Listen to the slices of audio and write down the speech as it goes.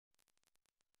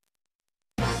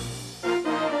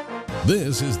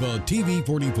This is the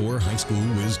TV44 High School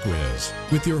Whiz Quiz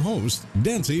with your host,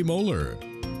 Nancy Moeller.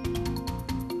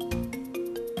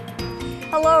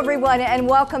 Hello everyone and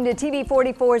welcome to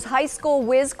TV44's High School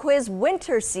Whiz Quiz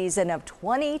winter season of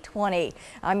 2020.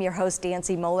 I'm your host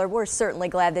Nancy Moeller. We're certainly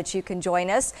glad that you can join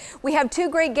us. We have two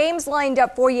great games lined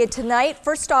up for you tonight.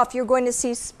 First off, you're going to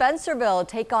see Spencerville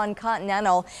take on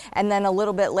Continental, and then a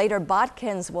little bit later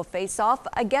Botkins will face off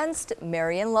against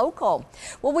Marion Local.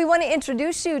 Well, we want to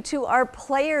introduce you to our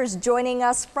players joining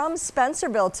us from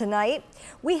Spencerville tonight.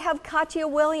 We have Katya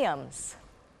Williams,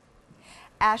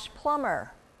 Ash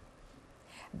Plummer,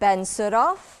 Ben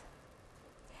Sudoff,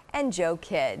 and Joe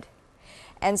Kidd.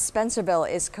 And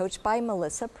Spencerville is coached by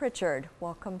Melissa Pritchard.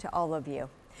 Welcome to all of you.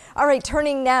 All right,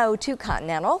 turning now to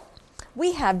Continental,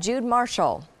 we have Jude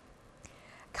Marshall,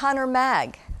 Connor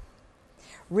Magg,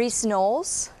 Reese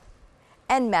Knowles,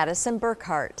 and Madison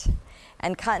Burkhart.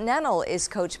 And Continental is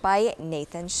coached by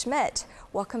Nathan Schmidt.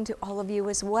 Welcome to all of you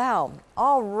as well.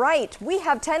 All right, we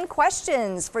have 10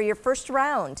 questions for your first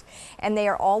round, and they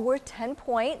are all worth 10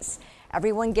 points.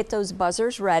 Everyone get those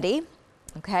buzzers ready,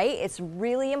 okay? It's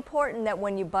really important that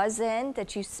when you buzz in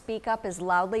that you speak up as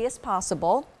loudly as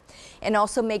possible and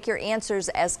also make your answers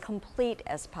as complete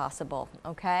as possible,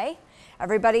 okay?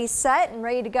 Everybody set and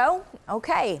ready to go?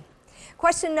 Okay.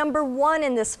 Question number 1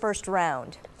 in this first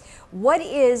round. What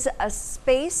is a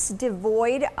space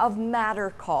devoid of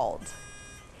matter called?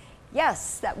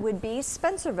 Yes, that would be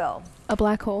Spencerville. A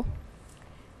black hole.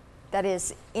 That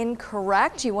is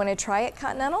incorrect. You want to try it,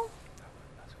 Continental?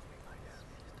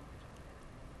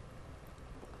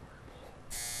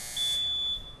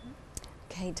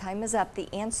 Okay, time is up.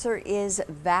 The answer is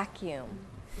vacuum.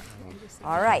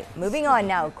 All right, moving on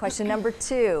now. Question number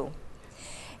 2.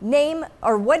 Name,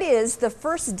 or what is the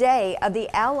first day of the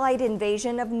Allied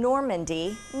invasion of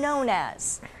Normandy known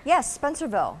as? Yes,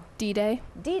 Spencerville. D-Day.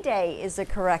 D-Day is the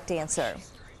correct answer.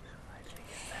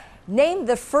 Name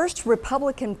the first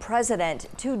Republican president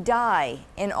to die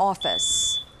in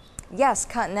office. Yes,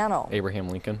 Continental. Abraham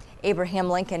Lincoln.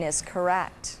 Abraham Lincoln is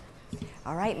correct.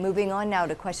 All right, moving on now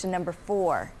to question number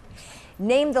 4.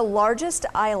 Name the largest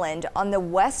island on the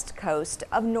west coast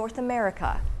of North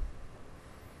America.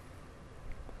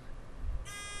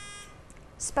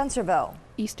 Spencerville.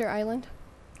 Easter Island.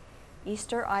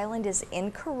 Easter Island is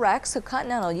incorrect, so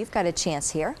Continental, you've got a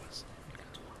chance here.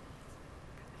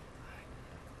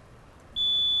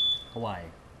 Hawaii.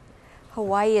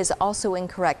 Hawaii is also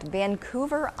incorrect.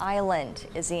 Vancouver Island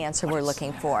is the answer we're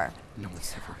looking for.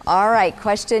 All right,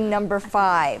 question number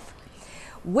 5.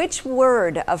 Which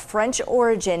word of French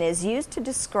origin is used to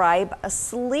describe a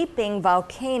sleeping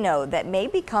volcano that may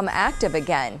become active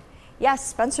again?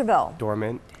 Yes, Spencerville.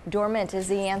 Dormant. Dormant is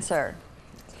the answer.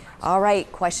 All right,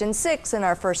 question 6 in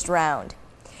our first round.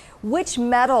 Which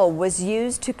metal was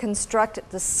used to construct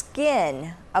the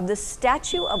skin of the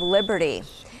Statue of Liberty?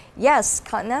 Yes,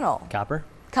 Continental. Copper.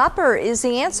 Copper is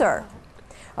the answer.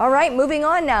 All right, moving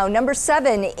on now. Number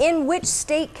 7, in which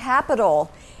state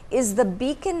capital is the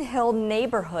Beacon Hill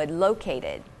neighborhood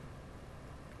located?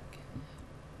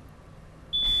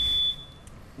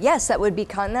 Yes, that would be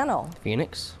Continental.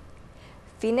 Phoenix.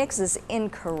 Phoenix is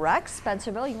incorrect.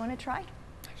 Spencerville, you want to try?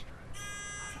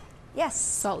 Yes.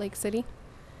 Salt Lake City.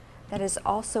 That is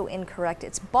also incorrect.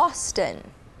 It's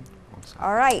Boston.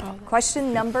 All right,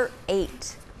 question number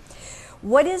 8.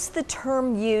 What is the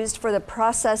term used for the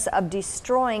process of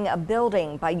destroying a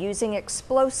building by using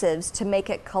explosives to make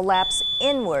it collapse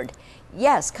inward?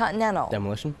 Yes, Continental.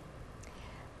 Demolition.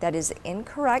 That is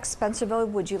incorrect. Spencerville,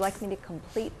 would you like me to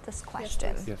complete this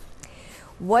question? Yes.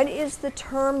 What is the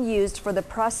term used for the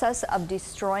process of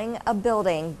destroying a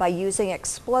building by using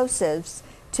explosives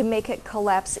to make it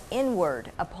collapse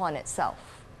inward upon itself?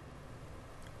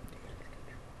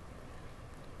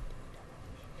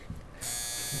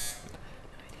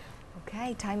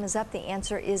 Okay, time is up. The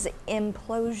answer is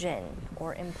implosion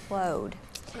or implode.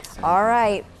 All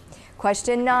right,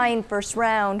 question 9, first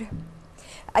round.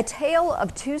 A Tale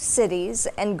of Two Cities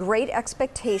and Great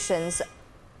Expectations.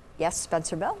 Yes,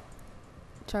 Spencerville?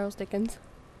 Charles Dickens.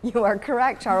 You are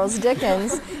correct. Charles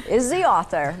Dickens is the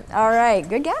author. All right,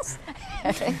 good guess.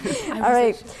 All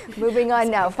right, moving on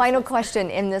now. Final question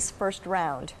in this first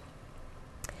round.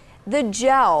 The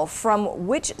gel from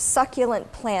which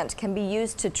succulent plant can be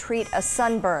used to treat a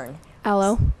sunburn?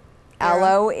 Aloe.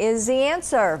 Aloe is the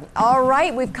answer. All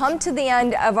right, we've come to the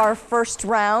end of our first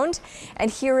round,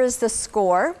 and here is the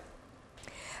score.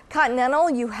 Continental,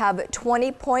 you have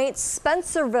 20 points.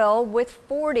 Spencerville with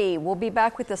 40. We'll be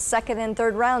back with the second and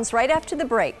third rounds right after the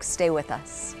break. Stay with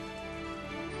us.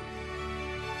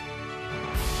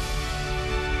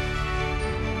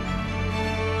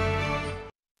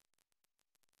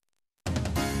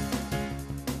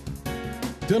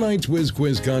 Tonight's Whiz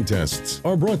Quiz contests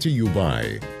are brought to you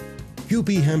by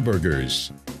Kewpie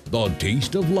Hamburgers, the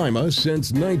taste of Lima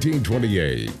since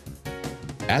 1928.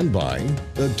 And by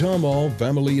the Tom All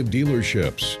family of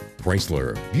dealerships,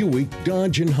 Chrysler, Buick,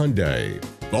 Dodge, and Hyundai,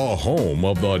 the home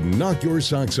of the Knock Your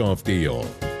Socks Off deal.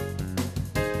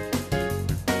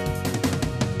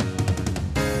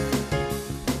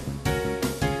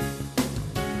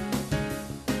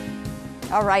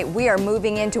 All right, we are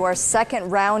moving into our second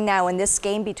round now in this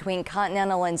game between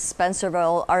Continental and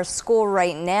Spencerville. Our score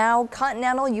right now,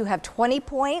 Continental, you have 20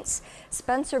 points,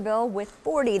 Spencerville with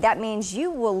 40. That means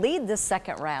you will lead the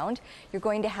second round. You're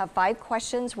going to have 5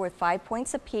 questions worth 5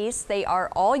 points apiece. They are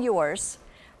all yours,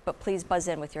 but please buzz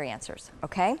in with your answers,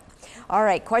 okay? All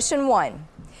right, question 1.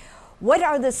 What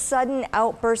are the sudden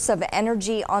outbursts of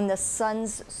energy on the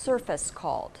sun's surface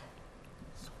called?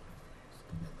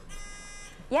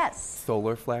 Yes.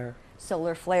 Solar flare.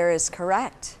 Solar flare is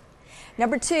correct.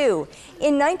 Number 2,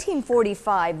 in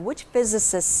 1945, which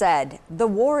physicist said, "The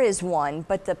war is won,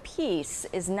 but the peace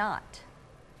is not"?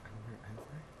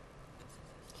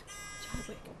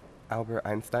 Albert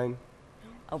Einstein.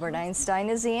 Albert Einstein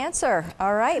is the answer.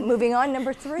 All right, moving on,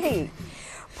 number 3.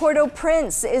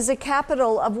 Port-au-Prince is a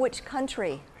capital of which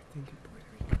country? I think Puerto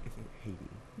Rico.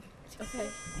 Is it Haiti? Okay.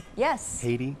 Yes.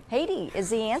 Haiti. Haiti is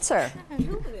the answer.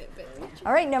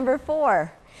 All right, number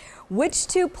 4. Which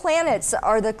 2 planets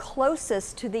are the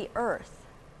closest to the Earth?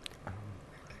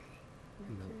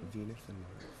 Venus and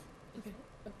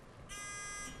Mars.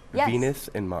 Yes. Venus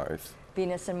and Mars.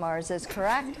 Venus and Mars is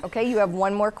correct. Okay, you have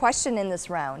one more question in this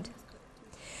round.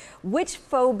 Which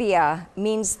phobia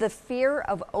means the fear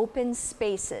of open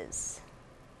spaces?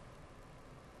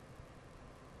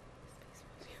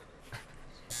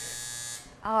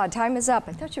 Ah, time is up.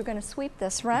 I thought you were going to sweep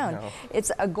this round. No.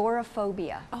 It's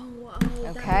agoraphobia. Oh, wow.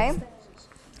 Okay.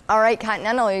 All right,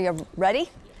 Continental, are you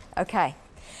ready? Okay.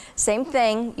 Same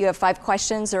thing. You have 5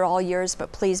 questions. They're all yours,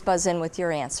 but please buzz in with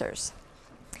your answers.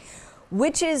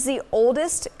 Which is the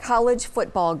oldest college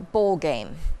football bowl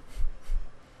game?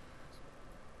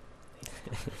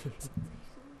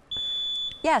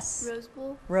 Yes. Rose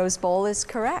Bowl. Rose Bowl is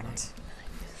correct.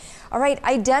 All right,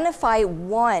 identify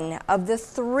one of the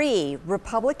 3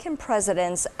 Republican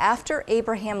presidents after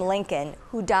Abraham Lincoln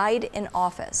who died in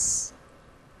office.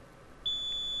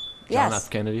 John Yes. F.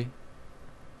 Kennedy.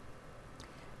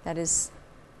 That is,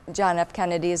 John F.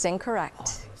 Kennedy is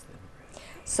incorrect.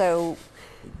 So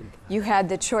you had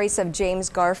the choice of James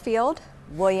Garfield,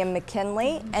 William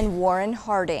McKinley, and Warren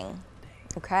Harding.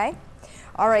 Okay?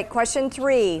 All right, question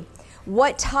 3.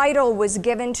 What title was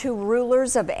given to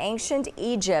rulers of ancient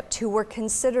Egypt who were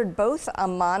considered both a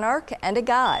monarch and a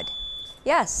god?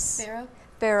 Yes. Pharaoh.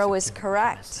 Pharaoh is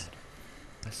correct.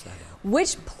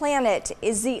 Which planet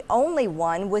is the only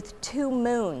one with 2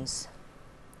 moons?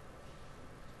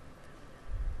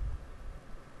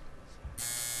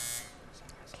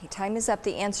 Okay, time is up.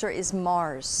 The answer is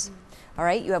Mars. All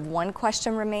right, you have 1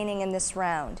 question remaining in this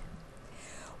round.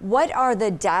 What are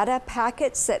the data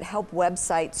packets that help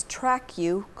websites track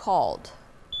you called?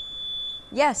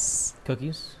 Yes.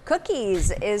 Cookies. Cookies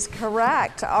is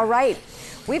correct. All right.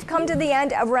 We've come to the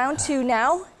end of round 2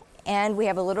 now, and we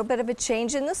have a little bit of a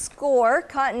change in the score.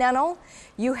 Continental,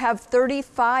 you have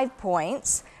 35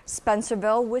 points.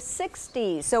 Spencerville with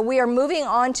 60. So we are moving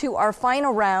on to our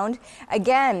final round.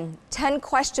 Again, 10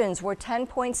 questions. We're 10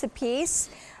 points apiece.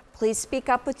 Please speak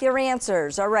up with your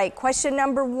answers. All right, question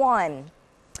number 1.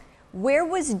 Where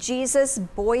was Jesus'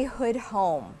 boyhood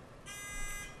home?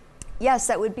 Yes,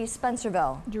 that would be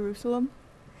Spencerville. Jerusalem.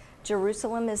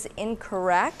 Jerusalem is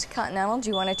incorrect. Continental, do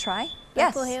you want to try?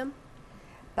 Yes. Bethlehem.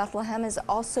 Bethlehem is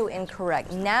also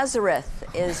incorrect. Nazareth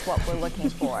is what we're looking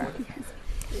for.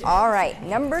 All right,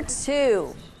 number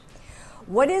 2.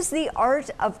 What is the art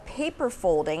of paper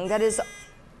folding that is,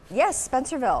 yes,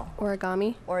 Spencerville.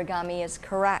 Origami. Origami is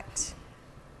correct.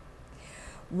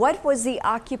 What was the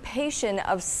occupation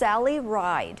of Sally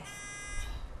Ride?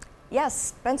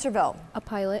 Yes, Spencerville. A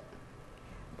pilot.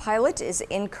 Pilot is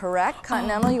incorrect.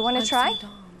 Continental, you want to try?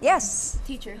 Yes.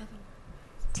 Teacher.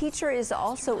 Teacher is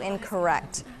also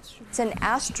incorrect. It's an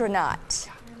astronaut.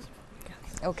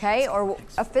 Okay, or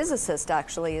a physicist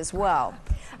actually as well.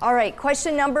 All right,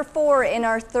 question number 4 in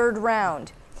our 3rd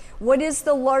round. What is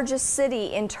the largest city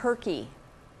in Turkey?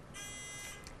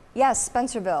 Yes,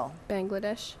 Spencerville.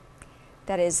 Bangladesh.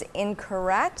 That is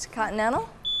incorrect. Continental?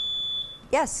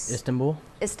 Yes. Istanbul.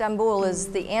 Istanbul is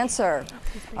the answer.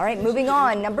 All right, moving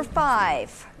on. Number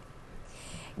 5.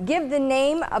 Give the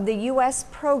name of the U.S.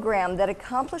 program that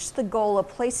accomplished the goal of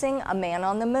placing a man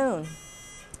on the moon.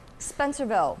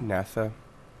 Spencerville. NASA.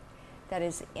 That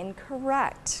is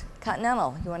incorrect.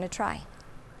 Continental, you want to try?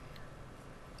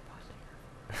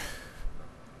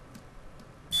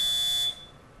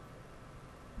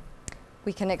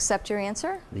 We can accept your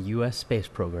answer. The U.S. space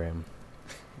program.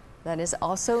 That is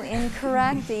also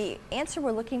incorrect. The answer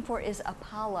we're looking for is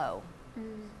Apollo.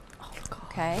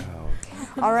 Okay.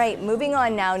 All right, moving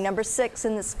on now. Number 6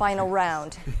 in this final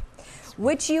round.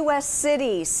 Which U.S.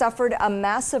 city suffered a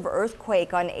massive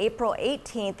earthquake on April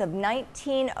 18th of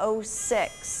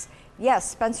 1906?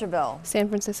 Yes, Spencerville. San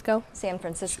Francisco. San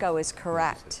Francisco is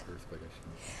correct.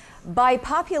 By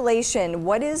population,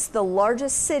 what is the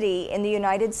largest city in the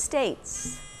United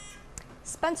States?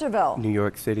 Spencerville. New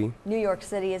York City. New York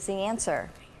City is the answer.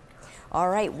 All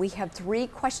right, we have 3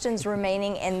 questions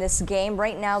remaining in this game.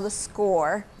 Right now, the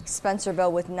score,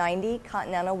 Spencerville with 90,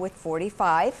 Continental with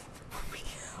 45.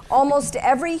 Almost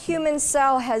every human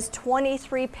cell has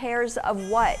 23 pairs of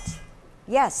what?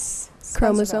 Yes, Spencerville.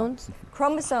 Chromosomes.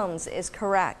 Chromosomes is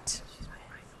correct.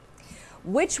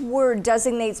 Which word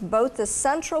designates both the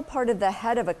central part of the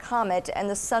head of a comet and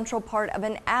the central part of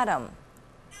an atom?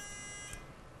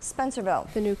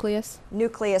 Spencerville. The nucleus.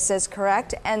 Nucleus is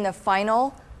correct. And the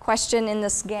final question in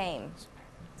this game.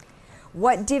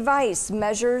 What device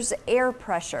measures air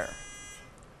pressure?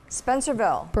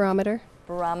 Spencerville. Barometer.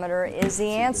 Barometer is the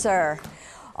answer.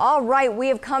 All right, we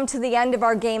have come to the end of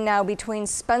our game now between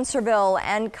Spencerville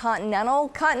and Continental.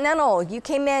 Continental, you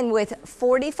came in with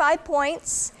 45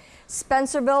 points.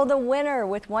 Spencerville, the winner,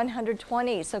 with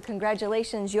 120. So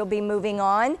congratulations, you'll be moving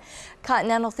on.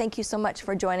 Continental, thank you so much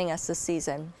for joining us this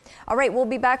season. All right, we'll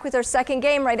be back with our second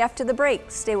game right after the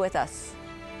break. Stay with us.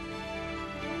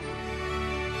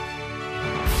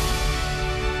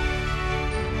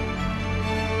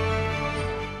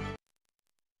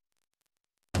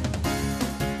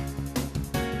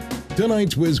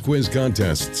 Tonight's Whiz Quiz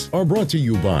contests are brought to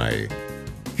you by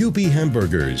Huppy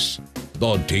Hamburgers,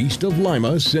 the taste of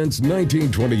Lima since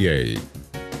 1928.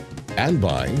 And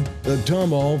by the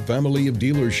Tomal family of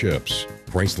dealerships,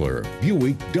 Chrysler,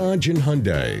 Buick, Dodge, and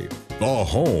Hyundai, the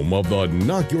home of the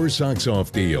Knock Your Socks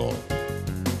Off deal.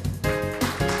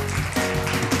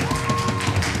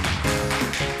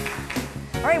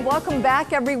 All right, welcome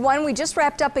back, everyone. We just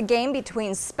wrapped up a game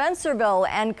between Spencerville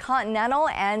and Continental,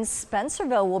 and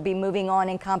Spencerville will be moving on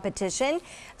in competition.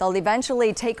 They'll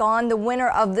eventually take on the winner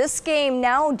of this game,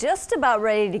 now just about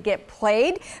ready to get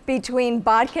played, between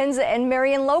Botkins and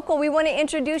Marion Local. We want to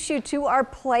introduce you to our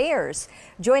players.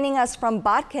 Joining us from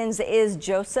Botkins is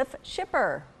Joseph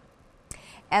Schipper,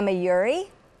 Emma Uri,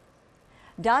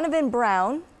 Donovan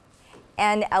Brown,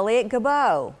 and Elliot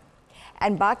Gabeau.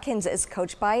 And Botkins is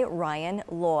coached by Ryan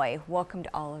Loy. Welcome to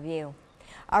all of you.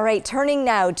 All right, turning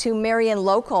now to Marion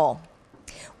Local.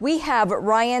 We have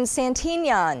Ryan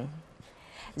Santignan,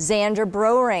 Xander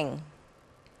Broering,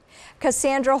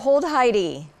 Cassandra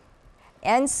Holdheide,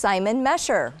 and Simon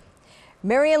Mesher.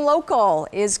 Marion Local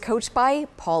is coached by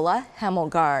Paula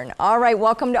Hemmelgarn. All right,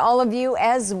 welcome to all of you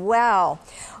as well.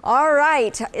 All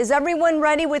right, is everyone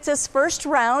ready with this first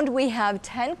round? We have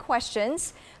 10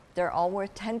 questions. They're all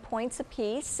worth 10 points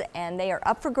apiece, and they are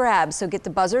up for grabs, so get the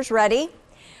buzzers ready.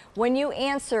 When you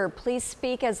answer, please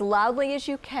speak as loudly as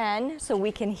you can so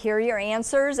we can hear your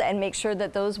answers and make sure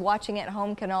that those watching at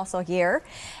home can also hear,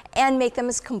 and make them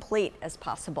as complete as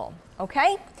possible,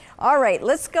 okay? All right,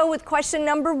 let's go with question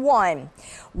number 1.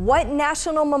 What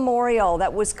national memorial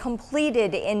that was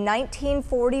completed in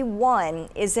 1941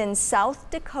 is in South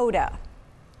Dakota?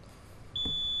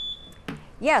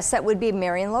 Yes, that would be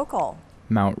Marion Local.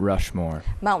 Mount Rushmore.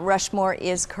 Mount Rushmore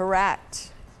is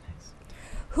correct.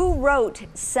 Who wrote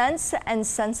Sense and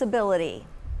Sensibility?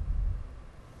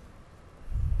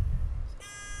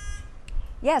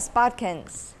 Yes,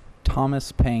 Botkins.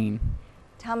 Thomas Paine.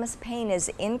 Thomas Paine is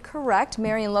incorrect.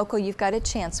 Marion Local, you've got a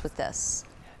chance with this.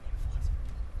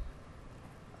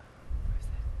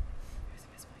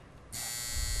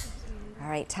 All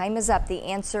right, time is up. The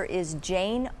answer is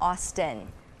Jane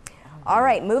Austen. All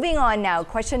right, moving on now.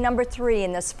 Question number 3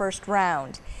 in this first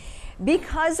round.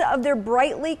 Because of their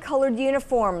brightly colored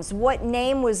uniforms, what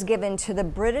name was given to the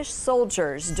British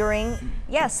soldiers during,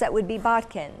 yes, that would be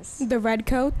Botkins. The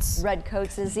Redcoats.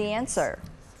 Redcoats is the answer.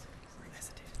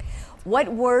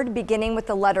 What word beginning with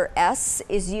the letter S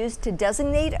is used to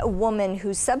designate a woman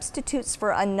who substitutes for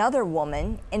another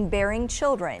woman in bearing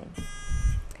children?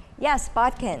 Yes,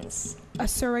 Botkins. A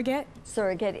surrogate.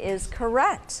 Surrogate is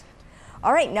correct.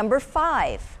 All right, number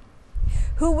 5.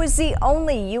 Who was the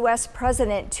only U.S.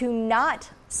 president to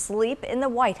not sleep in the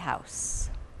White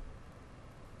House?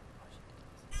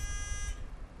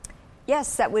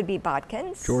 Yes, that would be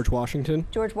Botkins. George Washington.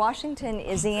 George Washington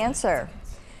is the answer.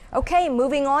 Okay,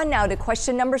 moving on now to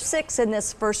question number 6 in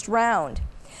this first round.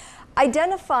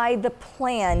 Identify the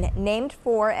plan named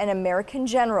for an American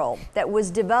general that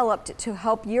was developed to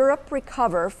help Europe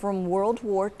recover from World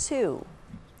War II.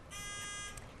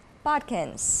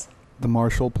 Botkins. The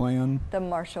Marshall Plan. The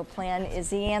Marshall Plan is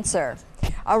the answer.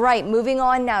 All right, moving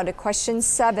on now to question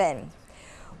 7.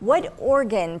 What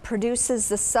organ produces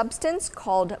the substance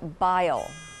called bile?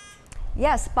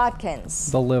 Yes,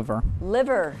 Botkins. The liver.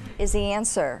 Liver is the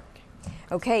answer.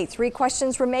 Okay, 3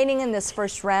 questions remaining in this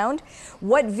first round.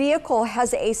 What vehicle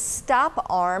has a stop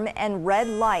arm and red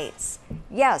lights?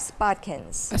 Yes,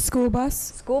 Botkins. A school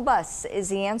bus. School bus is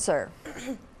the answer.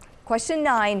 Question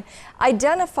 9,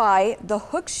 identify the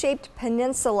hook-shaped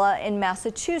peninsula in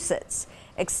Massachusetts,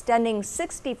 extending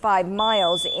 65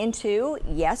 miles into,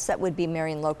 yes, that would be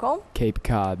Marion local. Cape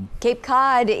Cod. Cape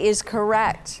Cod is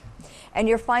correct. And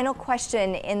your final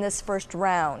question in this first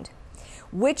round.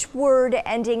 Which word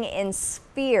ending in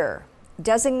sphere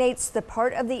designates the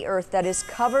part of the earth that is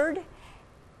covered?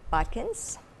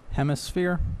 Botkins?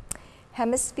 Hemisphere.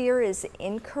 Hemisphere is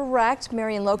incorrect.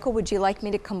 Marion local, would you like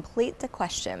me to complete the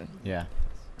question? Yeah.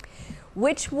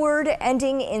 Which word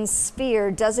ending in sphere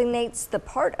designates the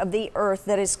part of the earth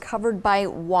that is covered by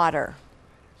water?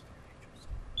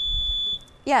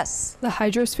 Yes. The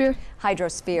hydrosphere.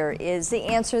 Hydrosphere is the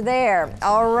answer there.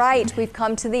 All right, we've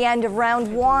come to the end of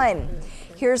round 1.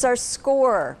 Here's our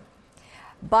score.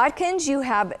 Botkins, you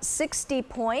have 60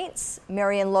 points.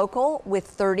 Marion local with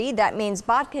 30. That means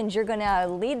Botkins, you're going to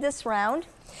lead this round.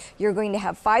 You're going to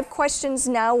have 5 questions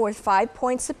now worth 5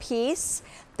 points apiece.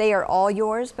 They are all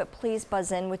yours, but please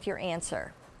buzz in with your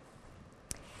answer.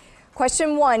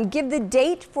 Question 1, give the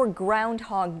date for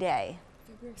Groundhog Day.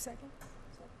 February 2nd.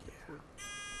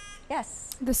 Yes.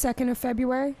 The 2nd of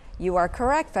February. You are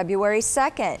correct, February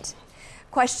 2nd.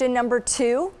 Question number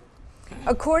 2.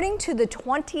 According to the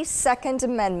 22nd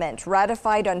Amendment,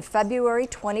 ratified on February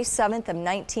 27th of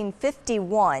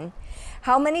 1951,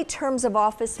 how many terms of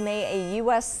office may a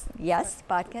U.S. Yes,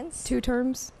 Botkins? 2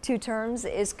 terms. 2 terms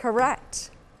is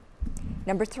correct.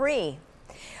 Number 3.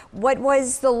 What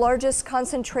was the largest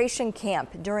concentration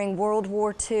camp during World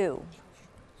War II?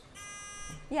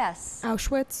 Yes.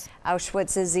 Auschwitz.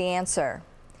 Auschwitz is the answer.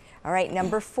 All right,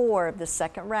 number 4 of the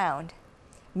second round.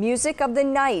 Music of the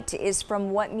Night is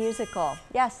from what musical?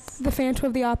 Yes. The Phantom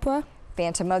of the Opera.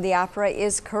 Phantom of the Opera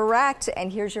is correct.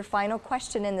 And here's your final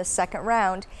question in the second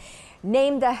round.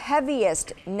 Name the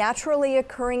heaviest naturally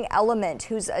occurring element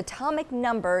whose atomic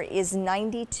number is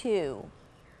 92.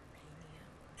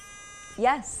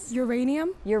 Yes.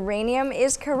 Uranium. Uranium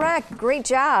is correct. Great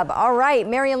job. All right,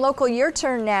 Marion local, your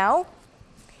turn now.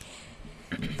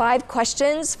 5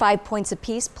 questions, 5 points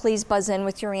apiece. Please buzz in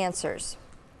with your answers.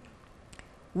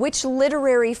 Which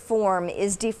literary form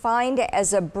is defined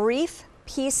as a brief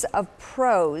piece of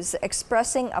prose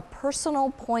expressing a personal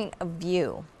point of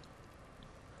view?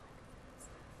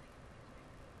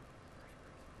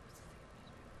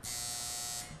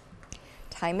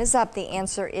 Time is up. The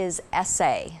answer is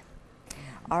essay.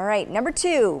 All right, number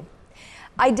 2.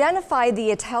 Identify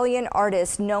the Italian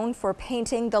artist known for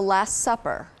painting The Last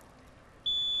Supper.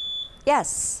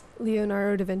 Yes.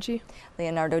 Leonardo da Vinci.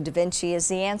 Leonardo da Vinci is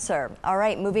the answer. All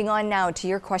right, moving on now to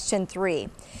your question 3.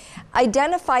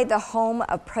 Identify the home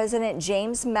of President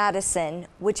James Madison,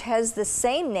 which has the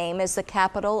same name as the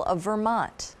capital of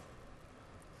Vermont.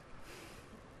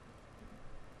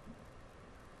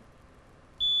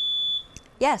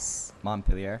 Yes.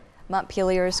 Montpelier.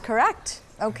 Montpelier is correct.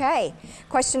 Okay.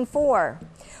 Question 4.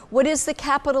 What is the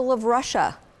capital of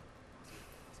Russia?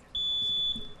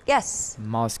 Yes.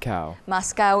 Moscow.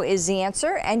 Moscow is the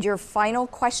answer. And your final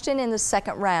question in the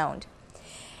second round.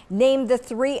 Name the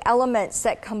 3 elements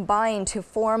that combine to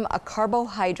form a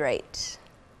carbohydrate.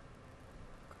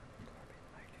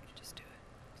 Just do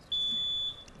it.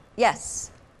 Yes.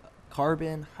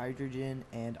 Carbon, hydrogen,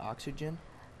 and oxygen.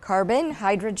 Carbon,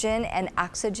 hydrogen, and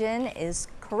oxygen is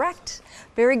correct.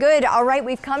 Very good. All right,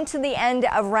 we've come to the end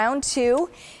of round 2.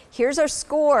 Here's our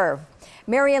score.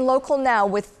 Marion local now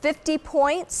with 50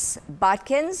 points,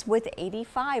 Botkins with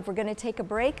 85. We're going to take a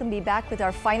break and be back with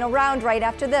our final round right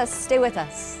after this. Stay with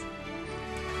us.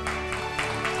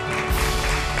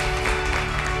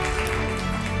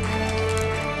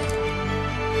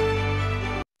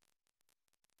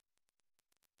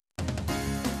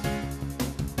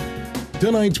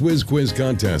 Tonight's Whiz Quiz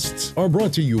contests are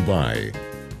brought to you by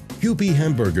Huppy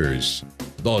Hamburgers,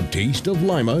 the taste of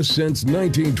Lima since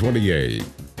 1928.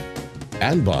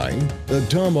 And by the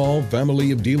Tom All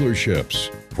family of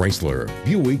dealerships, Chrysler,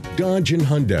 Buick, Dodge, and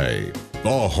Hyundai,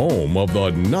 the home of the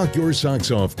Knock Your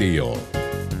Socks Off deal.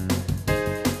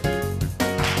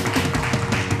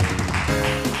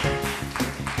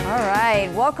 All All right,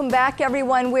 welcome back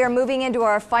everyone. We are moving into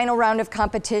our final round of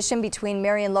competition between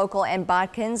Marion Local and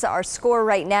Botkins. Our score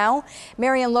right now,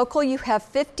 Marion Local, you have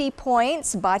 50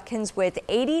 points, Botkins with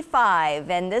 85.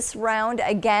 And this round,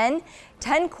 again,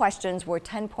 10 questions worth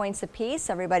 10 points apiece.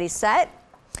 Everybody set?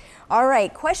 All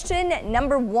right, question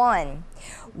number 1.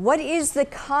 What is the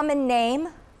common name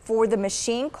for the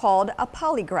machine called a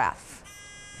polygraph?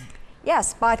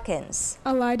 Yes, Botkins.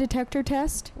 A lie detector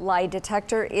test. Lie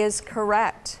detector is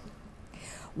correct.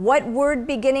 What word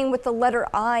beginning with the letter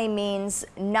I means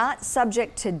not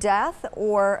subject to death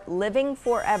or living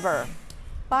forever?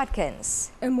 Botkins.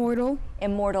 Immortal.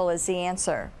 Immortal is the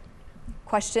answer.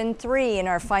 Question 3 in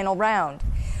our final round.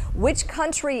 Which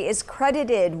country is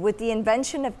credited with the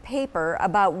invention of paper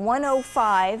about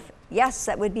 105? Yes,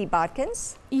 that would be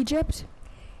Botkins. Egypt.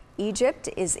 Egypt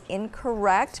is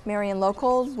incorrect. Marion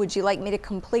Local, would you like me to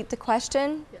complete the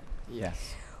question?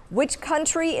 Yes. Which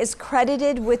country is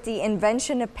credited with the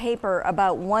invention of paper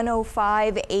about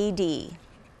 105 AD?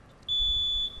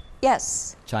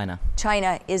 Yes. China.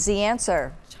 China is the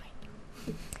answer.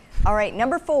 All right,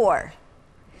 number 4.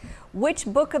 Which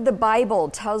book of the Bible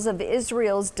tells of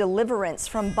Israel's deliverance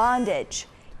from bondage?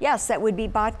 Yes, that would be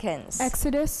Botkins.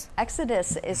 Exodus.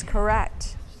 Exodus is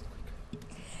correct.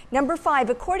 Number 5,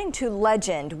 according to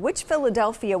legend, which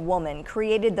Philadelphia woman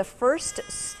created the first,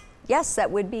 yes,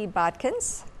 that would be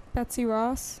Botkins. Betsy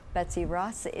Ross. Betsy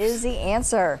Ross is the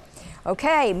answer.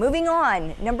 Okay, moving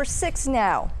on. Number 6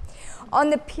 now. On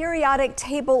the periodic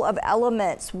table of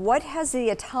elements, what has the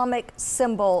atomic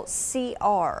symbol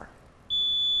Cr?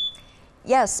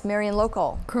 Yes, Marion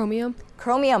Local. Chromium.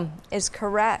 Chromium is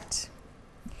correct.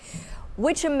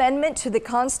 Which amendment to the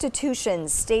Constitution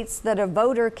states that a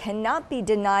voter cannot be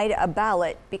denied a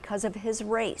ballot because of his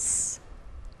race?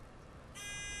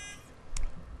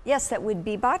 Yes, that would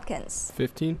be Botkins.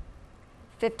 15.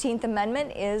 15th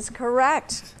Amendment is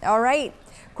correct. All right,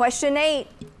 question 8.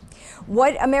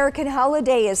 What American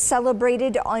holiday is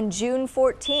celebrated on June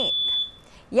 14th?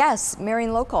 Yes,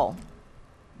 Marion Local.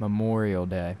 Memorial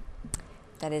Day.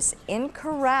 That is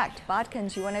incorrect.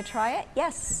 Botkins, you want to try it?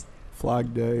 Yes.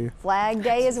 Flag Day. Flag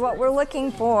Day is what we're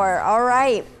looking for. All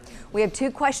right, we have 2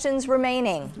 questions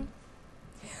remaining.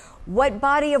 What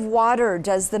body of water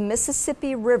does the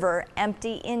Mississippi River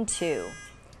empty into?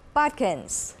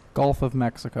 Botkins. Gulf of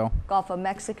Mexico. Gulf of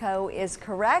Mexico is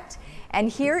correct.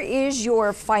 And here is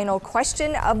your final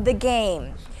question of the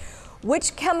game.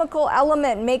 Which chemical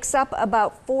element makes up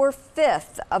about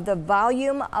 4/5 of the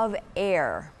volume of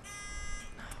air?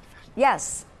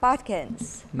 Yes,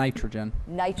 Botkins. Nitrogen.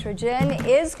 Nitrogen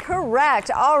is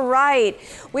correct. All right,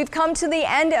 we've come to the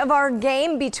end of our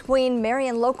game between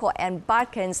Marion Local and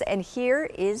Botkins, and here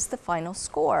is the final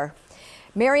score.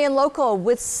 Marion Local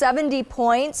with 70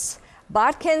 points.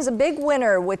 Botkins, a big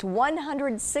winner with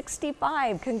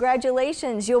 165.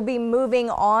 Congratulations, you'll be moving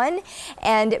on.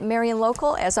 And Marion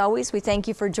Local, as always, we thank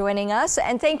you for joining us,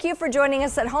 and thank you for joining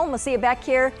us at home. We'll see you back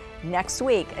here next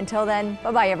week. Until then,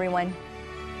 bye-bye, everyone.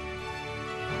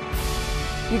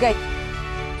 You guys.